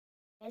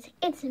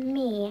It's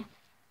me,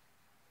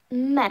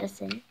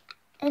 Madison,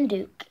 and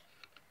Duke.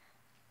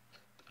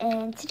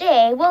 And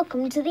today,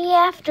 welcome to the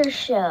after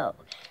show.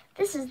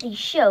 This is the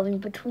show in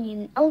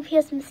between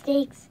LPS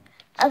mistakes,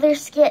 other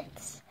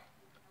skits,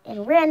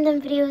 and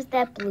random videos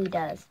that Blue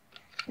does.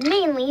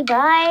 Mainly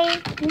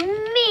by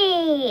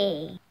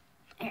me.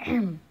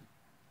 And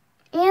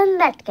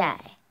that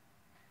guy.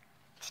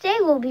 Today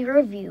we'll be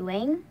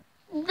reviewing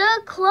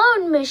the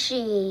clone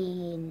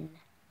machine.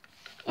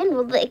 And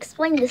we'll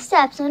explain the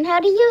steps on how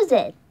to use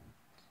it.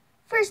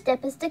 First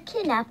step is to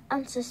kidnap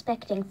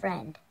unsuspecting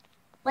friend,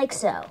 like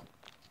so.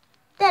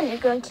 Then you're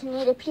going to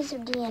need a piece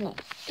of DNA.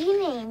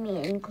 DNA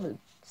may include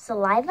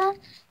saliva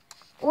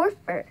or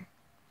fur.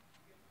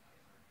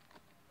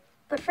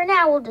 But for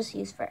now, we'll just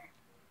use fur.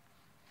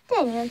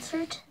 Then you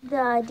insert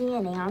the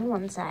DNA on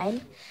one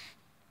side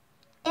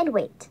and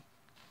wait.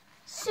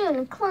 Soon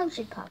a clone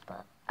should pop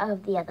up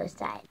of the other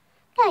side.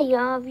 Now you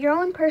have your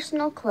own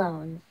personal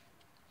clone.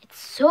 It's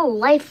so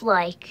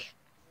lifelike.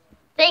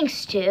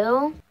 Thanks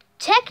to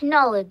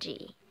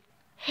technology.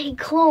 Hey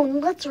clone,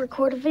 let's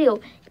record a video.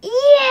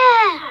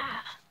 Yeah!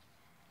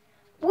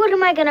 What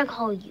am I gonna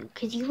call you?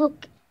 Because you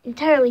look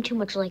entirely too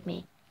much like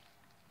me.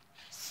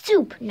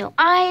 Soup. No,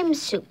 I'm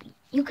Soup.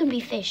 You can be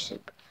Fish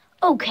Soup.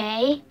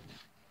 Okay.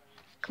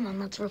 Come on,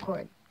 let's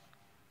record.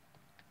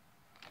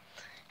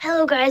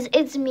 Hello guys,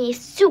 it's me,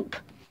 Soup.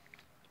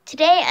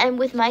 Today I'm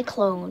with my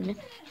clone,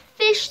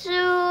 Fish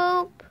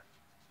Soup.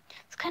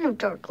 It's kind of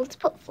dark. Let's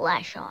put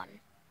flash on.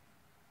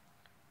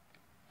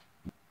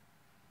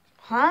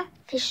 Huh?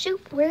 Fish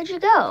Soup, where'd you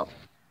go?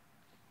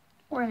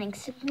 Warning,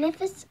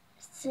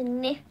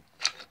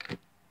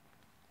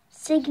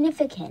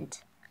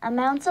 significant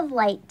amounts of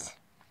light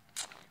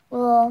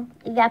will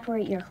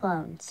evaporate your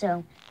clone,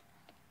 so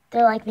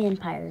they're like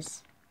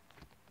vampires.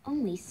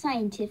 Only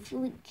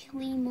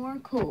scientifically more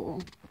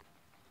cool.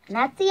 And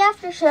that's the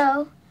after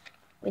show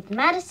with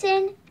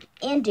Madison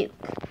and Duke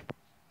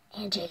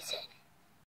and Jason.